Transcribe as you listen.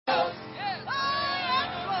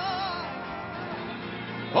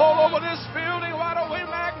over this building. Why don't we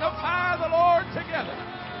magnify the Lord together?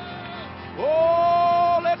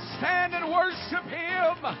 Oh, let's stand and worship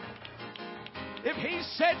Him. If He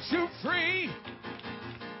set you free,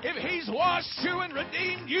 if He's washed you and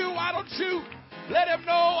redeemed you, why don't you let Him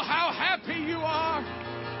know how happy you are?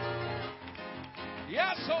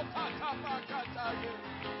 Yes, oh,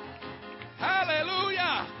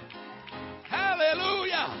 hallelujah.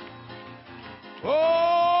 Hallelujah.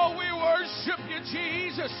 Oh, we worship you,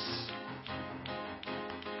 Jesus.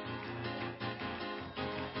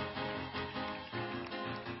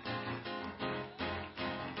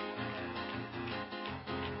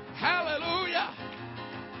 Hallelujah.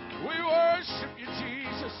 We worship you,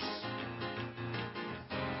 Jesus.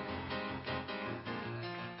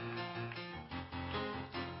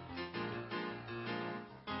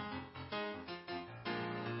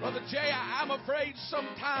 Brother Jay, I'm afraid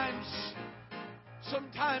sometimes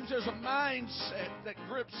there's a mindset that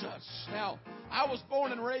grips us. Now, I was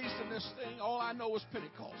born and raised in this thing. All I know is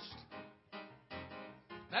Pentecost.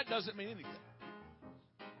 That doesn't mean anything.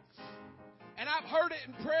 And I've heard it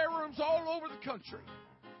in prayer rooms all over the country.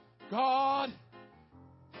 God,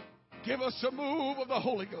 give us a move of the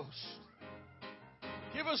Holy Ghost.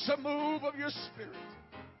 Give us a move of your Spirit.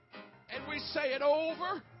 And we say it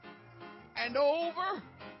over and over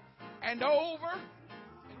and over,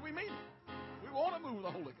 and we mean it. We want to move the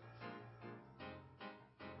Holy Ghost.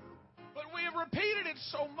 But we have repeated it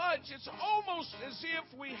so much, it's almost as if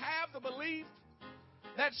we have the belief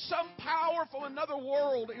that some power from another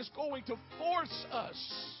world is going to force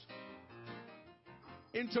us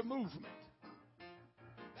into movement.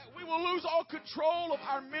 That we will lose all control of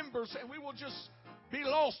our members and we will just be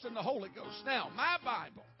lost in the Holy Ghost. Now, my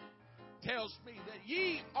Bible tells me that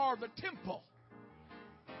ye are the temple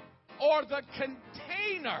or the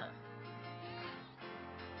container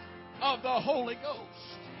of the Holy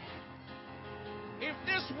Ghost. If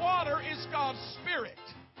this water is God's Spirit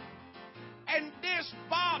and this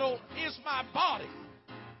bottle is my body,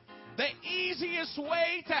 the easiest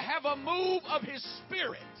way to have a move of His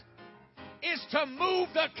Spirit is to move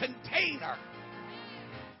the container.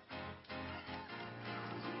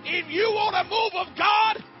 If you want a move of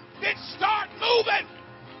God, then start moving.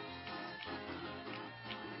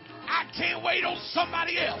 I can't wait on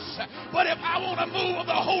somebody else. But if I want a move of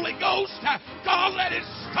the Holy Ghost, God, let it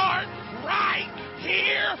start right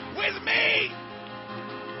here with me.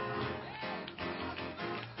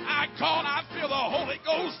 I feel the Holy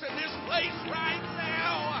Ghost in this place right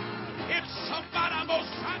now. If somebody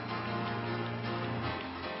almost in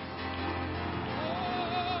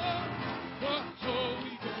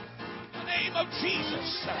the name of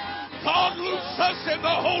Jesus, God loose us in the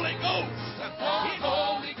Holy Ghost. The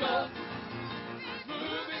Holy Ghost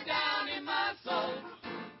moving down in my soul.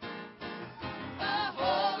 The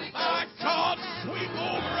Holy Ghost, my God, sweep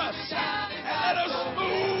over us and let us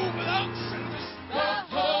move with unction. The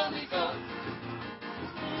Holy Ghost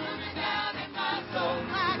moving down in my soul.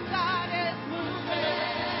 My God is moving.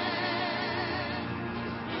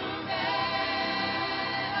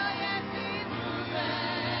 Oh yes, He's moving.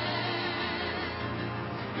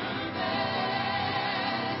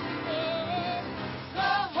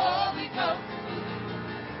 The Holy Ghost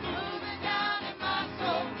moving down in my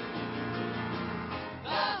soul.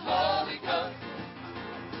 The Holy Ghost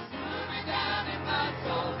moving down in my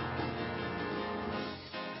soul.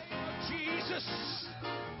 Jesus,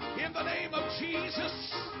 in the name of Jesus,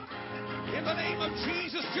 in the name of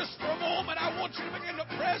Jesus, just for a moment, I want you to begin to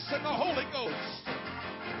press in the Holy Ghost.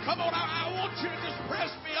 Come on, I want you to just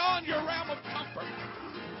press beyond your realm of comfort.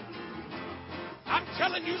 I'm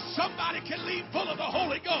telling you, somebody can leave full of the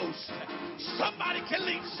Holy Ghost. Somebody can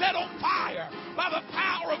leave set on fire by the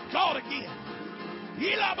power of God again.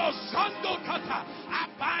 I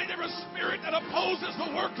bind every spirit that opposes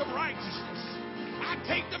the work of righteousness. I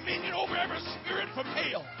take dominion over every spirit from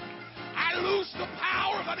hell. I loose the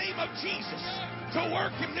power of the name of Jesus to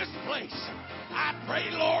work in this place. I pray,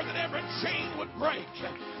 Lord, that every chain would break.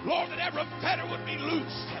 Lord, that every fetter would be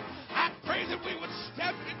loosed. I pray that we would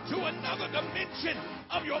step into another dimension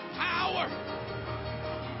of your power.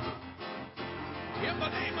 In the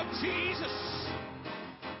name of Jesus.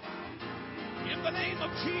 In the name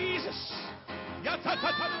of Jesus.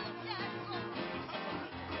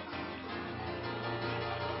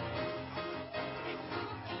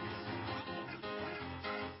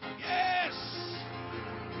 Yes.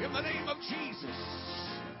 In the name of Jesus.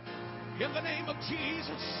 In the name of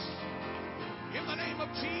Jesus. In the name of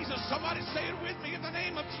Jesus. Somebody say it with me. In the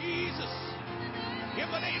name of Jesus. In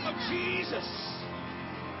the name of Jesus.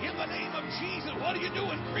 In the name of Jesus. What are you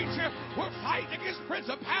doing, preacher? We're fighting against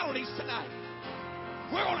principalities tonight.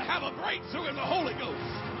 We're going to have a breakthrough in the Holy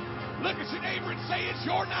Ghost. Look at your neighbor and say, it's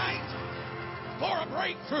your night for a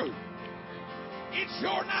breakthrough. It's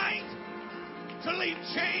your night to leave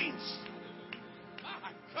changed.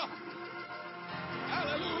 My God.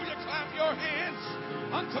 Hallelujah. Clap your hands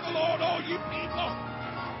unto the Lord, all you people.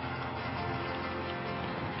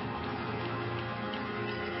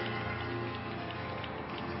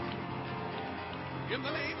 In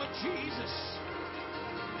the name of Jesus.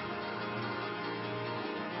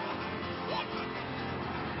 Oh,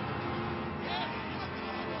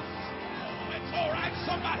 it's all right,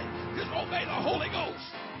 somebody. Just obey the Holy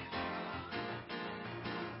Ghost.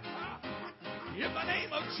 In the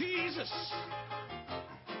name of Jesus.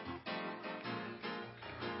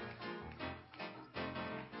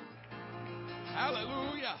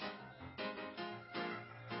 Hallelujah.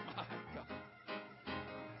 My God.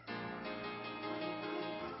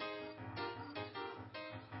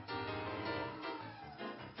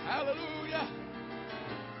 Hallelujah.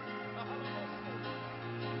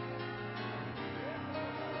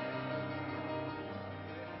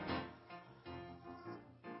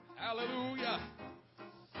 Hallelujah.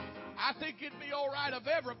 I think it'd be all right if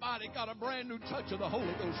everybody got a brand new touch of the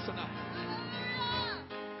Holy Ghost tonight.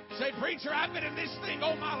 Say, preacher, I've been in this thing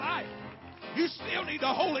all my life. You still need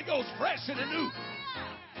the Holy Ghost fresh and anew.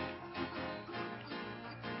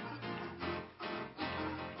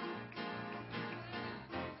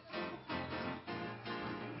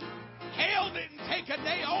 Hell didn't take a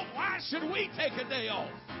day off. Why should we take a day off?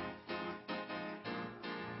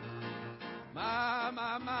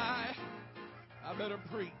 My. I better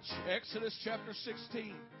preach. Exodus chapter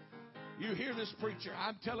 16. You hear this, preacher.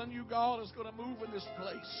 I'm telling you, God is going to move in this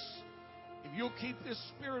place. If you'll keep this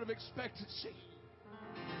spirit of expectancy.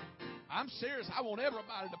 I'm serious. I want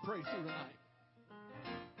everybody to pray through tonight.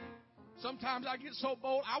 Sometimes I get so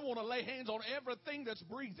bold, I want to lay hands on everything that's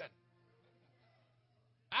breathing.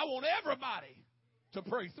 I want everybody to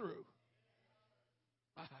pray through.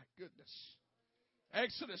 My goodness.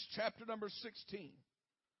 Exodus chapter number 16.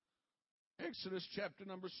 Exodus chapter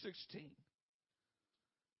number 16.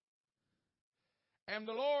 And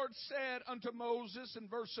the Lord said unto Moses in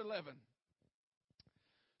verse 11,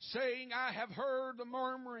 saying, I have heard the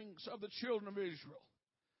murmurings of the children of Israel.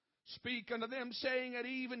 Speak unto them, saying, at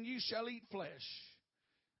even ye shall eat flesh,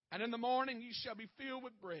 and in the morning ye shall be filled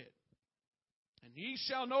with bread. And ye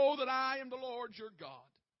shall know that I am the Lord your God.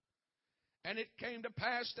 And it came to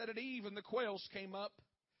pass that at even the quails came up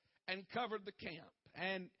and covered the camp.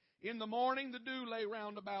 And in the morning the dew lay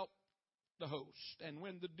round about the host. And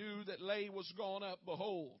when the dew that lay was gone up,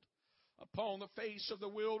 behold, upon the face of the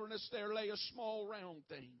wilderness there lay a small round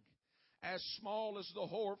thing, as small as the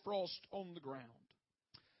hoarfrost on the ground.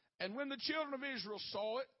 And when the children of Israel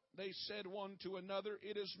saw it, they said one to another,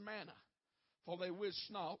 it is manna, for they wist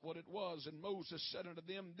not what it was. And Moses said unto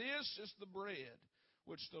them, this is the bread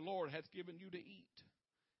which the Lord hath given you to eat.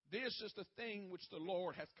 This is the thing which the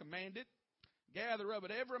Lord hath commanded. Gather of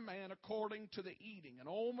it every man according to the eating, an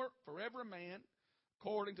omer for every man,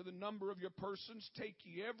 according to the number of your persons. Take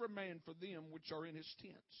ye every man for them which are in his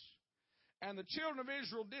tents. And the children of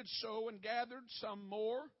Israel did so, and gathered some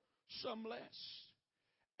more, some less.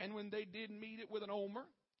 And when they did meet it with an omer,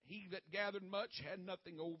 he that gathered much had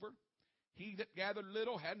nothing over. He that gathered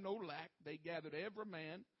little had no lack. They gathered every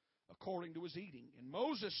man according to his eating. And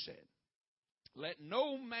Moses said, let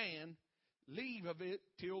no man leave of it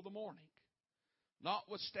till the morning.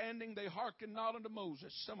 Notwithstanding, they hearkened not unto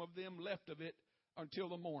Moses. Some of them left of it until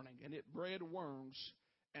the morning, and it bred worms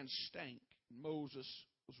and stank. And Moses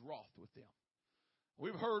was wroth with them.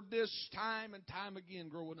 We've heard this time and time again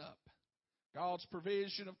growing up. God's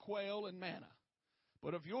provision of quail and manna.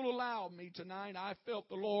 But if you'll allow me tonight, I felt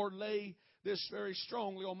the Lord lay this very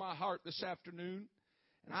strongly on my heart this afternoon.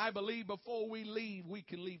 And I believe before we leave, we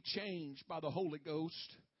can leave changed by the Holy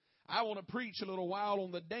Ghost. I want to preach a little while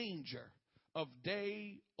on the danger of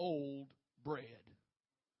day-old bread.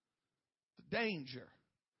 The danger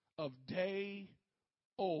of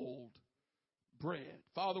day-old bread.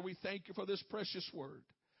 Father, we thank you for this precious word.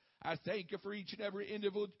 I thank you for each and every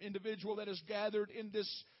individual that is gathered in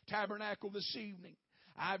this tabernacle this evening.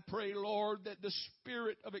 I pray, Lord, that the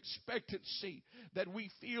spirit of expectancy that we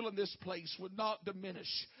feel in this place would not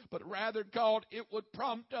diminish, but rather, God, it would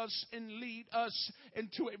prompt us and lead us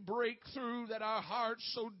into a breakthrough that our hearts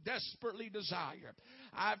so desperately desire.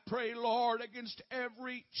 I pray, Lord, against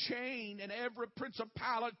every chain and every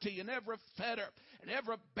principality and every fetter and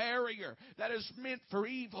every barrier that is meant for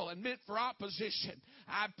evil and meant for opposition.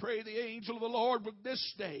 I pray the angel of the Lord would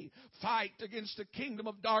this day fight against the kingdom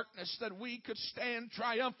of darkness, that we could stand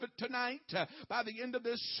triumphant tonight by the end of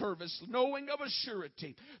this service, knowing of a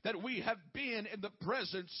surety that we have been in the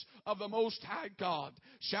presence of the Most High God.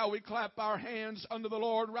 Shall we clap our hands unto the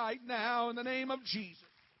Lord right now in the name of Jesus?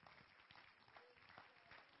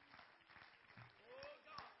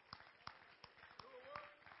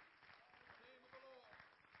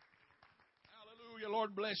 Hallelujah.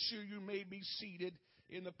 Lord bless you. You may be seated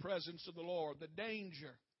in the presence of the Lord. The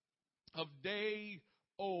danger of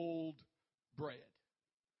day-old bread.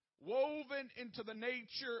 Woven into the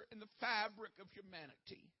nature and the fabric of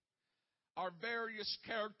humanity are various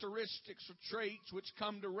characteristics or traits which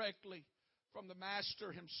come directly from the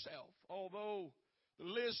Master himself. Although the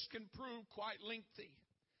list can prove quite lengthy,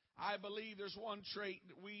 I believe there's one trait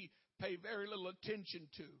that we pay very little attention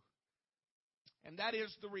to. And that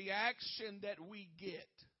is the reaction that we get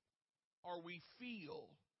or we feel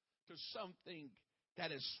to something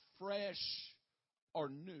that is fresh or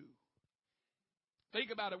new. Think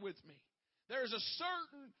about it with me. There's a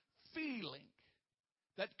certain feeling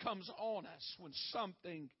that comes on us when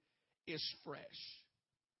something is fresh.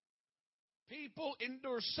 People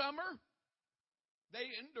endure summer, they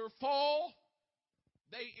endure fall,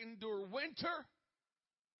 they endure winter,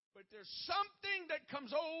 but there's something that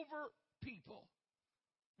comes over people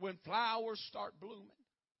when flowers start blooming,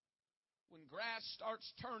 when grass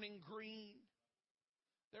starts turning green.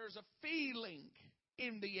 There's a feeling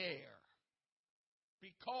in the air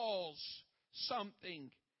because something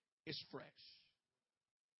is fresh.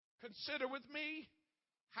 Consider with me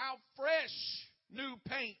how fresh new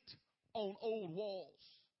paint on old walls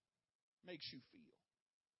makes you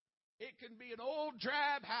feel. It can be an old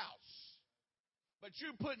drab house, but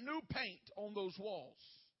you put new paint on those walls,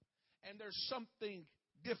 and there's something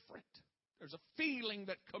different. There's a feeling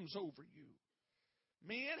that comes over you.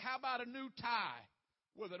 Men, how about a new tie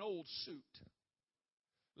with an old suit?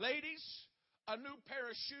 Ladies, a new pair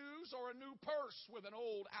of shoes or a new purse with an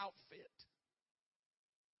old outfit.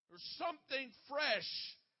 There's something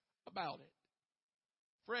fresh about it.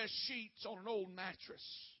 Fresh sheets on an old mattress.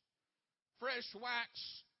 Fresh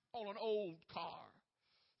wax on an old car.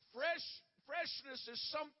 Freshness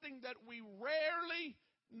is something that we rarely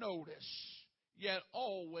notice, yet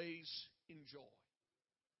always enjoy.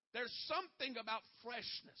 There's something about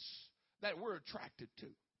freshness that we're attracted to.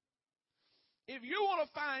 If you want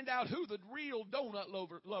to find out who the real donut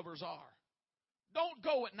lovers are, don't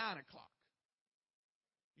go at 9 o'clock.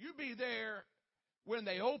 You be there when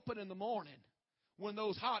they open in the morning, when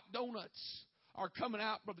those hot donuts are coming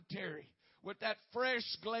out, Brother Terry, with that fresh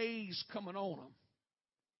glaze coming on them.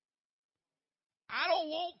 I don't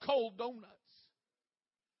want cold donuts.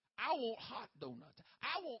 I want hot donuts.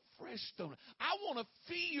 I want fresh donuts. I want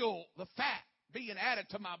to feel the fat being added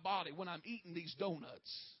to my body when I'm eating these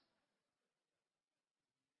donuts.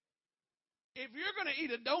 If you're going to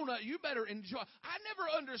eat a donut, you better enjoy. I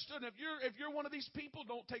never understood. If you're one of these people,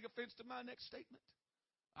 don't take offense to my next statement.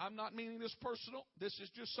 I'm not meaning this personal. This is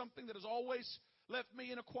just something that has always left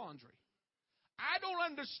me in a quandary. I don't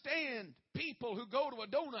understand people who go to a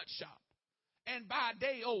donut shop and buy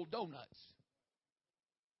day-old donuts.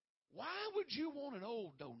 Why would you want an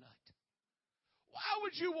old donut? Why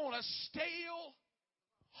would you want a stale,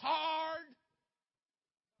 hard,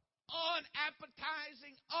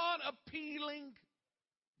 unappetizing, unappealing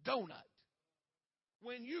donut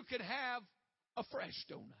when you could have a fresh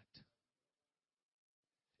donut?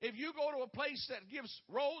 If you go to a place that gives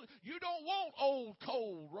rolls, you don't want old,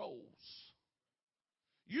 cold rolls.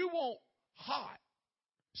 You want hot,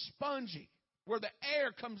 spongy, where the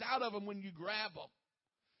air comes out of them when you grab them.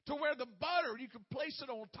 To where the butter, you can place it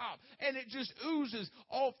on top, and it just oozes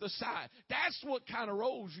off the side. That's what kind of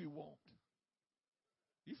rolls you want.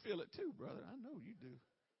 You feel it too, brother. I know you do.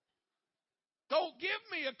 Don't give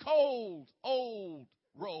me a cold, old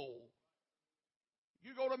roll.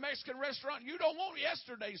 You go to a Mexican restaurant, you don't want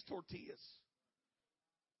yesterday's tortillas.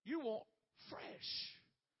 You want fresh,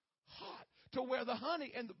 hot, to where the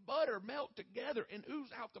honey and the butter melt together and ooze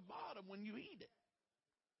out the bottom when you eat it.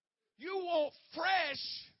 You want fresh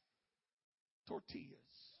tortillas.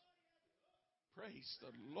 Praise the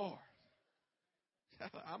Lord.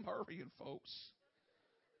 I'm hurrying, folks.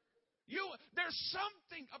 There's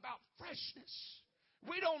something about freshness.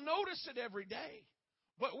 We don't notice it every day,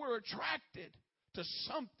 but we're attracted to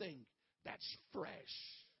something that's fresh.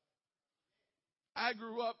 I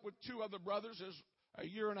grew up with two other brothers, a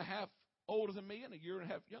year and a half older than me and a year and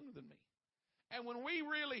a half younger than me. And when we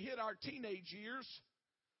really hit our teenage years,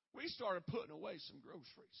 we started putting away some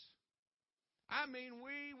groceries. I mean,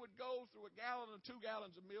 we would go through a gallon or 2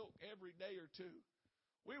 gallons of milk every day or two.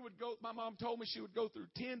 We would go, my mom told me she would go through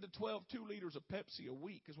 10 to 12 2 liters of Pepsi a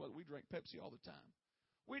week, is what we drank Pepsi all the time.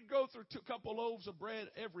 We'd go through a couple loaves of bread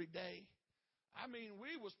every day. I mean,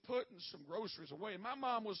 we was putting some groceries away. And my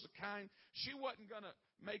mom was the kind, she wasn't going to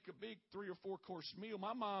make a big 3 or 4 course meal.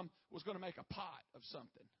 My mom was going to make a pot of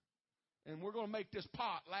something. And we're going to make this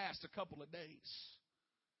pot last a couple of days.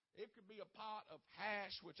 It could be a pot of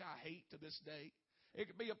hash, which I hate to this day. It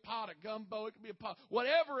could be a pot of gumbo. It could be a pot.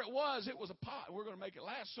 Whatever it was a pot. We're going to make it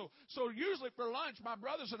last. So usually for lunch, my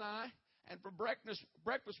brothers and I, and for breakfast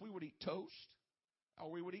we would eat toast,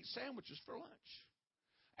 or we would eat sandwiches for lunch.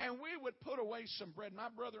 And we would put away some bread. My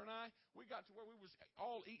brother and I, we got to where we was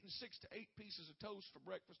all eating 6 to 8 pieces of toast for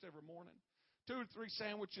breakfast every morning, 2 to 3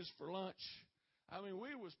 sandwiches for lunch. I mean,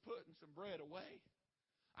 we was putting some bread away.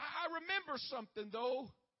 I remember something, though,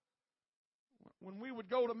 when we would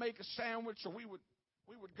go to make a sandwich, or we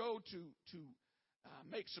would go to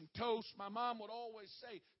make some toast. My mom would always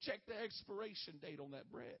say, check the expiration date on that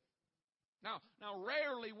bread. Now,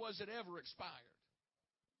 rarely was it ever expired,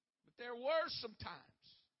 but there were some times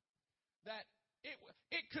that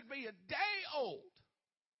it could be a day old,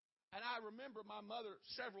 and I remember my mother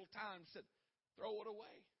several times said, throw it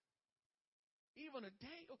away. Even a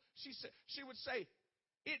day, she would say,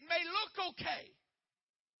 it may look okay,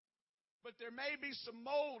 but there may be some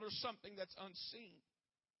mold or something that's unseen.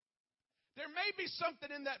 There may be something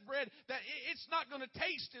in that bread that it's not going to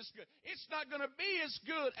taste as good. It's not going to be as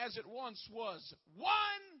good as it once was. 1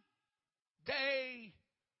 day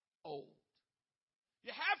old.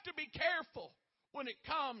 You have to be careful when it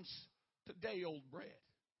comes to day-old bread.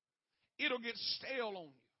 It'll get stale on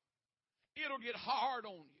you. It'll get hard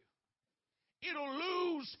on you. It'll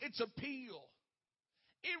lose its appeal.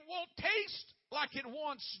 It won't taste like it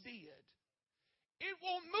once did. It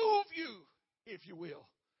won't move you, if you will,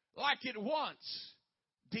 like it once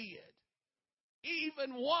did.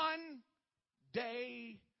 Even 1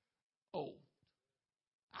 day old.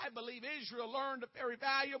 I believe Israel learned a very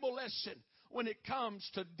valuable lesson when it comes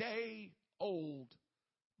to day-old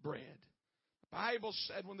bread. The Bible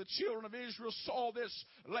said when the children of Israel saw this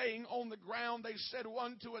laying on the ground, they said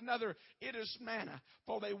one to another, it is manna,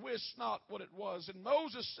 for they wist not what it was. And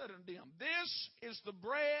Moses said unto them, this is the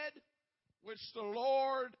bread which the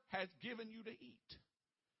Lord hath given you to eat.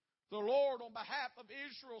 The Lord, on behalf of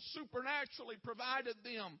Israel, supernaturally provided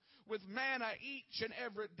them with manna each and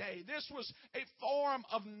every day. This was a form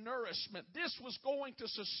of nourishment. This was going to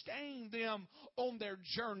sustain them on their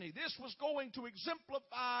journey. This was going to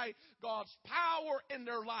exemplify God's power in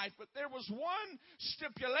their life. But there was one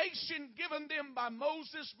stipulation given them by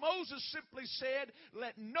Moses. Moses simply said,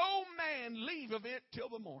 let no man leave of it till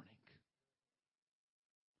the morning.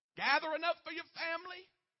 Gather enough for your family,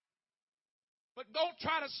 but don't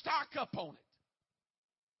try to stock up on it.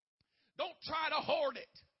 Don't try to hoard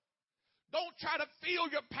it. Don't try to fill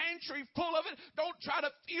your pantry full of it. Don't try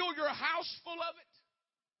to fill your house full of it.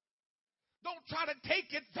 Don't try to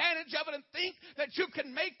take advantage of it and think that you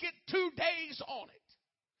can make it 2 days on it.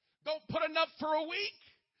 Don't put enough for a week.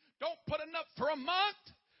 Don't put enough for a month.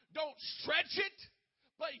 Don't stretch it.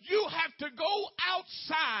 But you have to go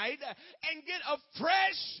outside and get a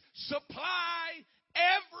fresh supply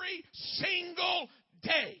every single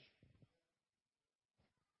day.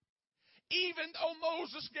 Even though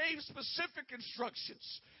Moses gave specific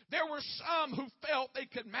instructions, there were some who felt they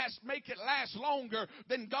could make it last longer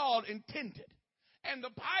than God intended. And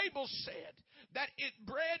the Bible said that it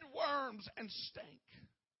bred worms and stank.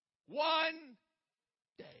 1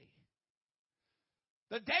 day.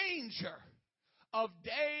 The danger of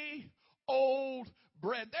day-old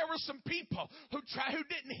bread. There were some people who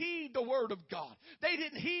didn't heed the word of God. They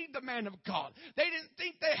didn't heed the man of God. They didn't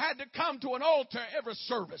think they had to come to an altar every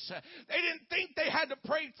service. They didn't think they had to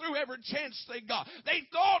pray through every chance they got. They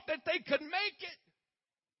thought that they could make it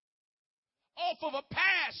off of a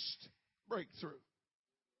past breakthrough.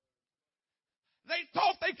 They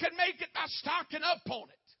thought they could make it by stocking up on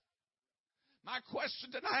it. My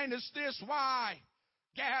question tonight is this: why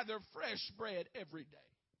gather fresh bread every day?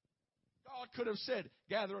 God could have said,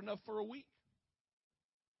 gather enough for a week,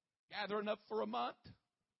 gather enough for a month,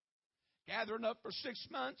 gather enough for 6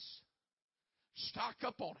 months, stock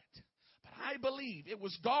up on it. But I believe it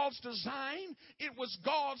was God's design, it was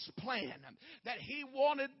God's plan, that He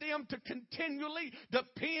wanted them to continually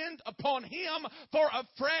depend upon Him for a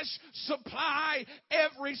fresh supply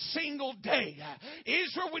every single day.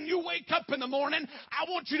 Israel, when you wake up in the morning, I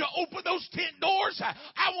want you to open those tent doors.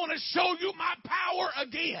 I want to show you my power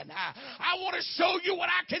again. I want to show you what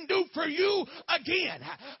I can do for you again.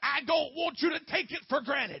 I don't want you to take it for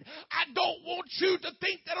granted. I don't want you to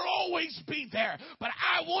think that it'll always be there, but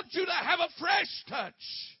I want you to have a fresh touch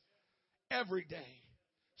every day.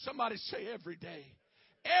 Somebody say every day.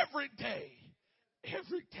 Every day.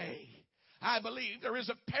 Every day. I believe there is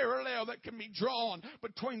a parallel that can be drawn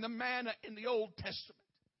between the manna in the Old Testament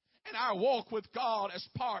and our walk with God as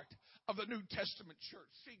part of the New Testament church.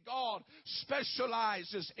 See, God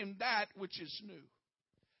specializes in that which is new.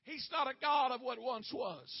 He's not a God of what once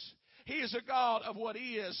was. He is a God of what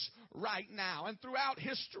is right now. And throughout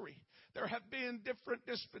history, there have been different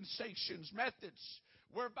dispensations, methods,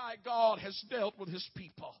 whereby God has dealt with His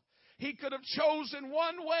people. He could have chosen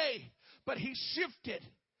one way, but He shifted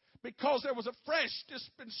because there was a fresh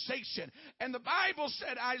dispensation. And the Bible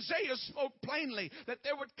said, Isaiah spoke plainly, that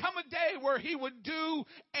there would come a day where He would do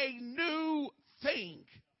a new thing.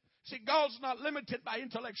 See, God's not limited by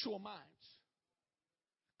intellectual minds.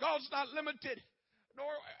 God's not limited, nor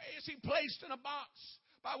is He placed in a box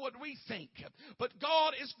by what we think. But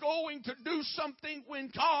God is going to do something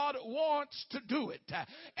when God wants to do it.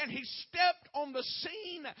 And He stepped on the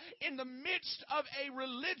scene in the midst of a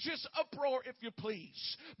religious uproar, if you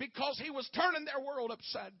please, because He was turning their world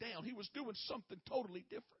upside down. He was doing something totally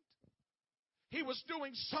different. He was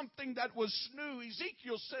doing something that was new.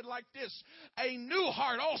 Ezekiel said like this, a new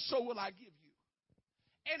heart also will I give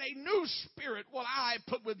you, and a new spirit will I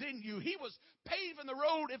put within you. He was paving the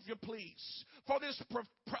road, if you please, for this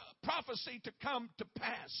prophecy to come to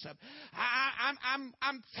pass.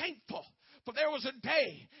 I'm thankful. For there was a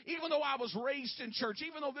day, even though I was raised in church,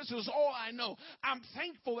 even though this is all I know, I'm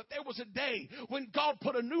thankful that there was a day when God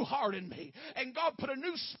put a new heart in me and God put a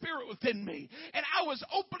new spirit within me. And I was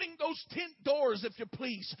opening those tent doors, if you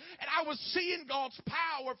please, and I was seeing God's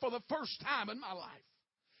power for the first time in my life.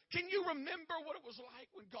 Can you remember what it was like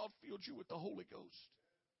when God filled you with the Holy Ghost?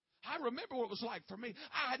 I remember what it was like for me.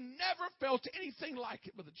 I had never felt anything like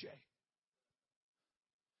it with a J.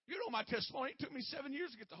 You know my testimony. It took me 7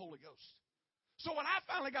 years to get the Holy Ghost. So when I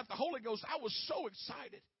finally got the Holy Ghost, I was so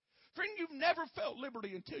excited. Friend, you've never felt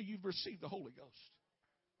liberty until you've received the Holy Ghost.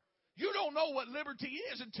 You don't know what liberty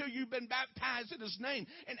is until you've been baptized in His name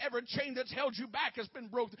and every chain that's held you back has been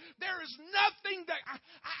broken. There is nothing that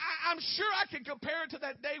I'm sure I can compare it to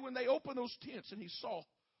that day when they opened those tents and He saw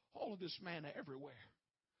all of this manna everywhere.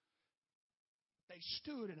 They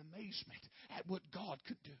stood in amazement at what God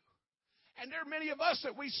could do. And there are many of us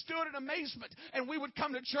that we stood in amazement and we would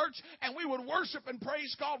come to church and we would worship and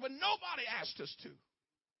praise God when nobody asked us to.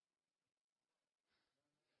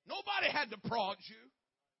 Nobody had to prod you.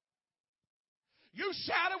 You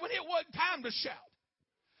shouted when it wasn't time to shout.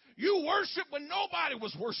 You worshiped when nobody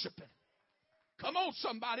was worshiping. Come on,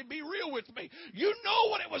 somebody, be real with me. You know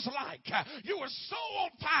what it was like. You were so on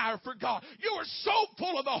fire for God. You were so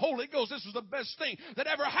full of the Holy Ghost. This was the best thing that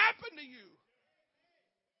ever happened to you.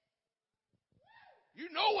 You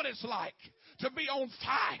know what it's like to be on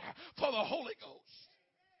fire for the Holy Ghost.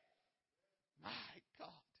 My God.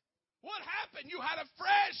 What happened? You had a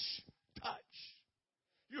fresh touch.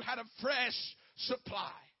 You had a fresh supply.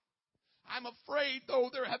 I'm afraid, though,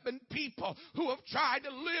 there have been people who have tried to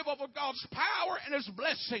live off of God's power and His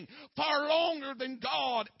blessing far longer than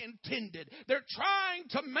God intended. They're trying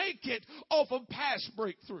to make it off of past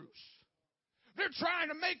breakthroughs. They're trying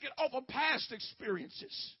to make it off of past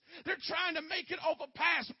experiences. They're trying to make it off of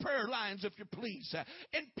past prayer lines, if you please,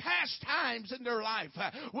 in past times in their life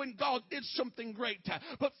when God did something great.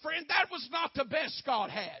 But friend, that was not the best God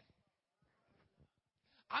had.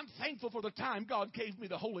 I'm thankful for the time God gave me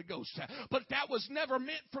the Holy Ghost, but that was never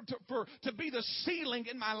meant to be the ceiling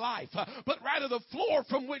in my life, but rather the floor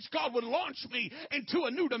from which God would launch me into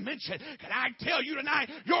a new dimension. Can I tell you tonight,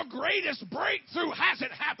 your greatest breakthrough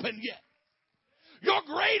hasn't happened yet. Your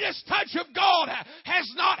greatest touch of God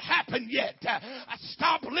has not happened yet.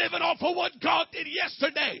 Stop living off of what God did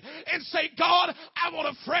yesterday and say, God, I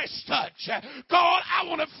want a fresh touch. God, I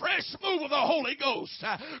want a fresh move of the Holy Ghost.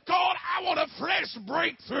 God, I want a fresh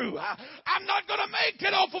breakthrough. I'm not going to make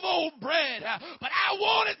it off of old bread, but I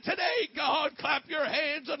want it today, God. Clap your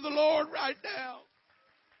hands unto the Lord right now.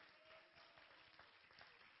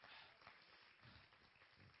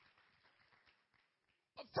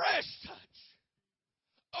 A fresh touch.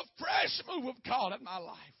 A fresh move of God in my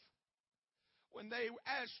life. When they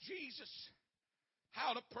asked Jesus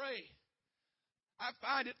how to pray, I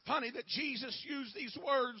find it funny that Jesus used these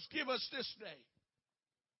words, give us this day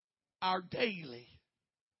our daily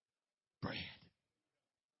bread.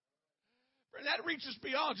 And that reaches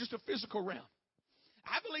beyond just a physical realm.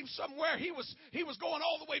 I believe somewhere he was going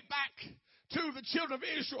all the way back to the children of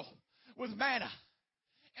Israel with manna.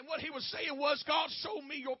 And what he was saying was, God, show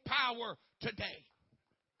me your power today.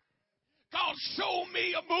 God, show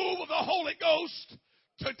me a move of the Holy Ghost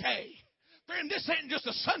today. Friend, this ain't just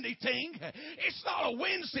a Sunday thing. It's not a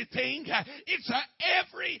Wednesday thing. It's a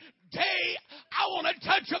every day. I want a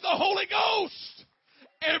touch of the Holy Ghost.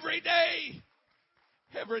 Every day.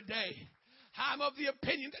 Every day. I'm of the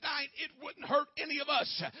opinion tonight it wouldn't hurt any of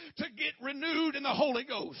us to get renewed in the Holy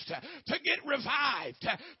Ghost, to get revived,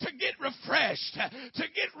 to get refreshed, to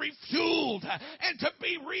get refueled, and to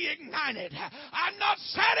be reignited. I'm not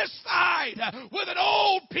satisfied with an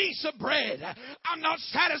old piece of bread. I'm not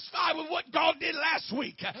satisfied with what God did last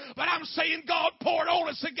week, but I'm saying, God, pour it on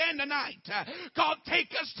us again tonight. God,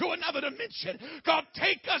 take us to another dimension. God,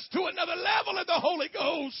 take us to another level in the Holy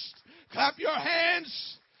Ghost. Clap your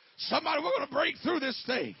hands. Somebody, we're going to break through this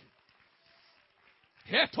thing.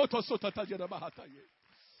 My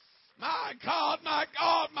God, my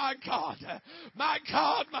God, my God. My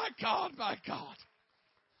God, my God, my God.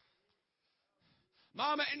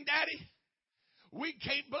 Mama and Daddy, we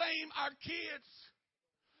can't blame our kids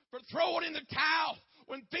for throwing in the towel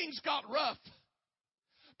when things got rough.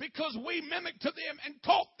 Because we mimicked to them and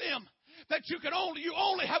taught them that you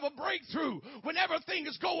only have a breakthrough when everything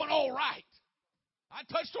is going all right. I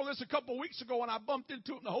touched on this a couple of weeks ago and I bumped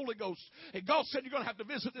into it in the Holy Ghost. And God said, you're going to have to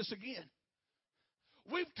visit this again.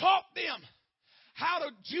 We've taught them how to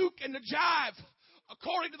juke and to jive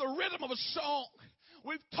according to the rhythm of a song.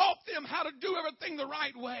 We've taught them how to do everything the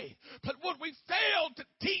right way. But what we failed to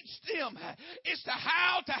teach them is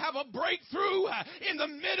how to have a breakthrough in the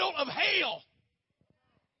middle of hell.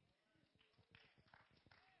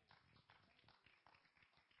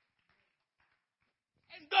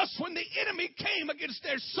 And thus, when the enemy came against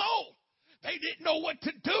their soul, they didn't know what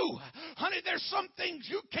to do. Honey, there's some things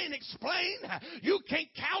you can't explain. You can't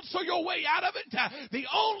counsel your way out of it. The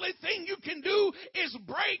only thing you can do is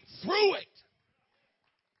break through it.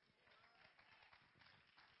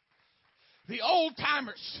 The old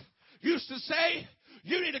timers used to say,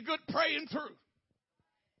 you need a good praying through.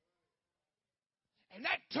 And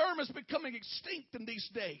that term is becoming extinct in these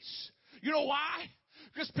days. You know why?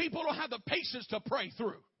 Because people don't have the patience to pray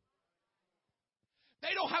through.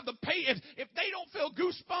 They don't have the patience. If they don't feel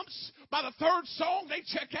goosebumps by the third song, they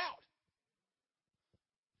check out.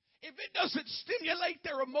 If it doesn't stimulate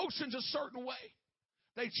their emotions a certain way,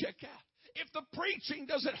 they check out. If the preaching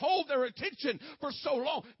doesn't hold their attention for so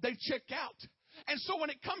long, they check out. And so when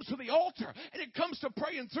it comes to the altar and it comes to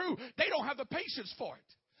praying through, they don't have the patience for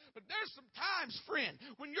it. But there's some times, friend,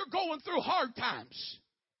 when you're going through hard times,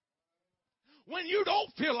 when you don't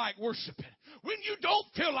feel like worshiping, when you don't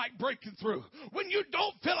feel like breaking through, when you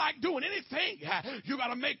don't feel like doing anything, you got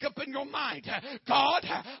to make up in your mind, God,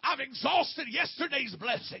 I've exhausted yesterday's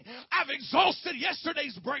blessing. I've exhausted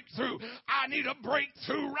yesterday's breakthrough. I need a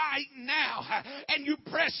breakthrough right now. And you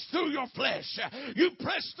press through your flesh. You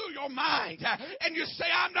press through your mind. And you say,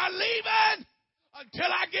 I'm not leaving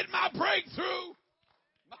until I get my breakthrough.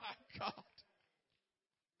 My God.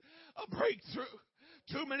 A breakthrough.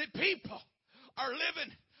 Too many people are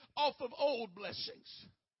living off of old blessings.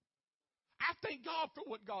 I thank God for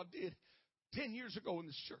what God did 10 years ago in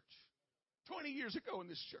this church, 20 years ago in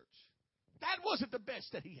this church. That wasn't the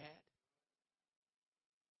best that He had.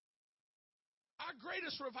 Our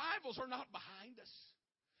greatest revivals are not behind us.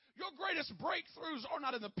 Your greatest breakthroughs are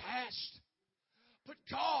not in the past. But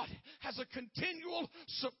God has a continual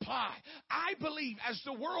supply. I believe as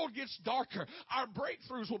the world gets darker, our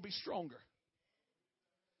breakthroughs will be stronger.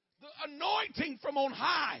 The anointing from on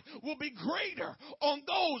high will be greater on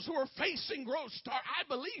those who are facing growth. I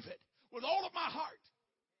believe it with all of my heart.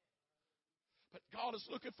 But God is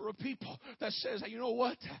looking for a people that says, hey, you know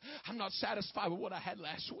what? I'm not satisfied with what I had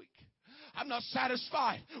last week. I'm not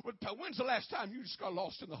satisfied with, when's the last time you just got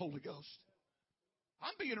lost in the Holy Ghost?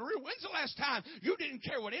 I'm being real. When's the last time you didn't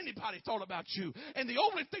care what anybody thought about you? And the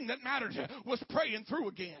only thing that mattered was praying through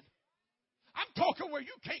again. I'm talking where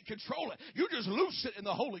you can't control it. You just loose it in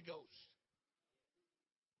the Holy Ghost.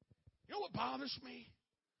 You know what bothers me?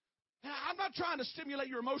 Now, I'm not trying to stimulate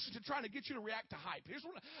your emotions and trying to get you to react to hype. Here's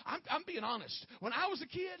what I'm being honest. When I was a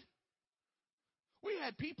kid, we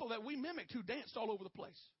had people that we mimicked who danced all over the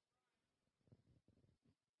place.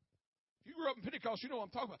 If you grew up in Pentecost, you know what I'm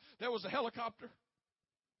talking about. There was a helicopter.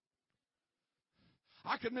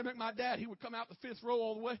 I could mimic my dad. He would come out the fifth row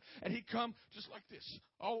all the way, and he'd come just like this,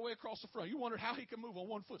 all the way across the front. You wondered how he could move on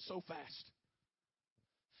one foot so fast.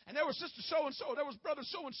 And there was sister so-and-so, there was brother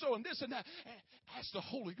so-and-so, and this and that. And as the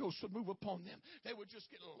Holy Ghost would move upon them, they would just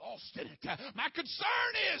get lost in it. My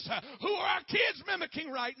concern is, who are our kids mimicking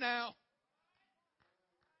right now?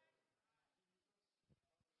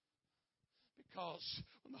 Because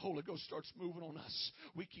when the Holy Ghost starts moving on us,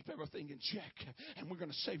 we keep everything in check. And we're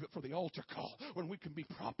going to save it for the altar call when we can be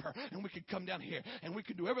proper and we can come down here and we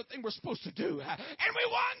can do everything we're supposed to do. And we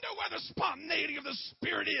wonder where the spontaneity of the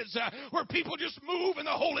Spirit is, where people just move in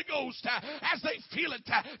the Holy Ghost as they feel it.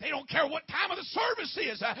 They don't care what time of the service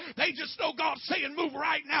is. They just know God's saying move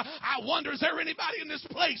right now. I wonder, is there anybody in this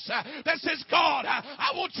place that says, God,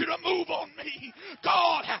 I want you to move on me.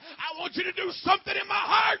 God, I want you to do something in my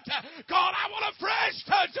heart. God, I want a fresh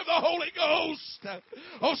touch of the Holy Ghost.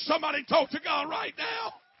 Oh, somebody talk to God right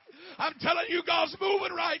now. I'm telling you, God's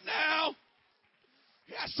moving right now.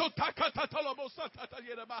 In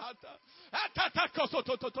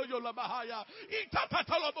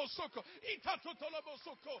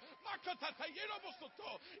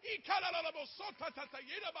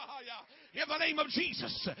the name of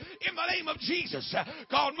Jesus, in the name of Jesus,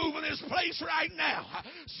 God move in this place right now.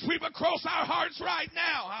 Sweep across our hearts right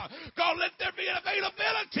now. God, let there be an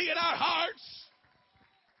availability in our hearts.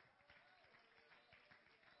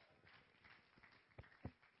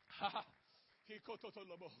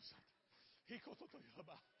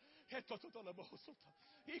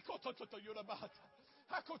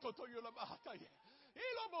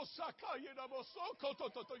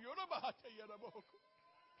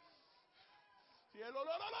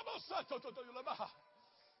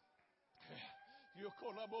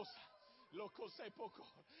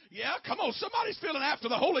 Yeah, come on. Somebody's feeling after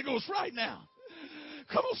the Holy Ghost right now.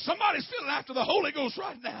 Come on, somebody's feeling after the Holy Ghost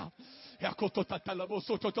right now.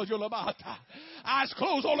 Eyes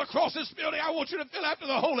closed all across this building. I want you to feel after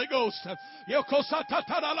the Holy Ghost. In the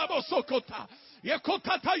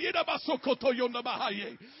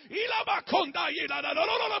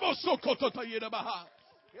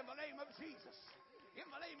name of Jesus. In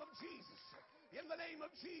the name of Jesus. In the name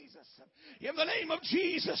of Jesus. In the name of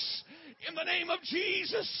Jesus. In the name of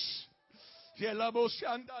Jesus.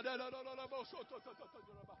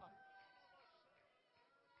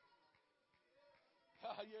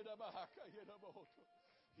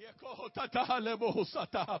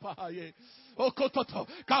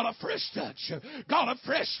 God, a fresh touch. God, a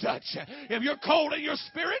fresh touch. If you're cold in your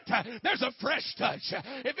spirit, there's a fresh touch.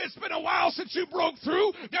 If it's been a while since you broke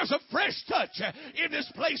through, there's a fresh touch in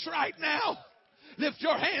this place right now. Lift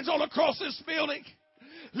your hands all across this building.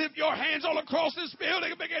 Lift your hands all across this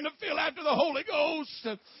building and begin to feel after the Holy Ghost.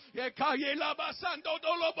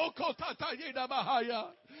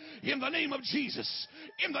 In the name of Jesus.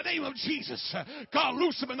 In the name of Jesus. God,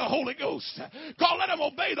 loose them in the Holy Ghost. God, let them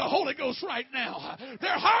obey the Holy Ghost right now.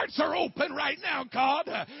 Their hearts are open right now, God.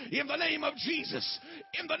 In the name of Jesus.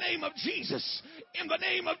 In the name of Jesus. In the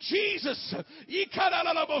name of Jesus. In the name of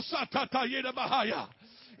Jesus.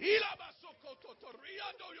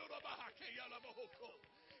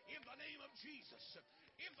 In the name of Jesus.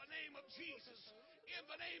 In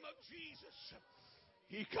the name of Jesus.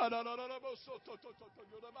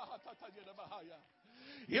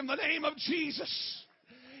 In the name of Jesus.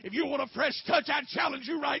 If you want a fresh touch, I challenge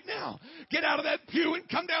you right now. Get out of that pew and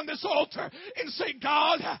come down this altar and say,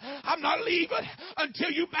 God, I'm not leaving until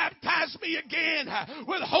you baptize me again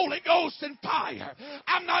with Holy Ghost and fire.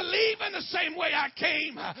 I'm not leaving the same way I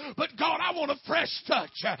came, but God, I want a fresh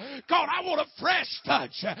touch. God, I want a fresh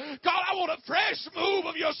touch. God, I want a fresh move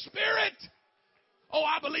of your Spirit. Oh,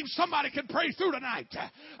 I believe somebody can pray through tonight.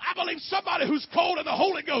 I believe somebody who's cold in the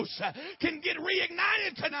Holy Ghost can get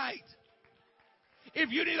reignited tonight. If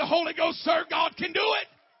you need the Holy Ghost, sir, God can do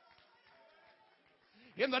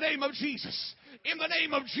it. In the name of Jesus. In the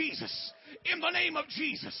name of Jesus. In the name of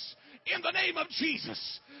Jesus. In the name of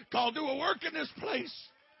Jesus. God, do a work in this place.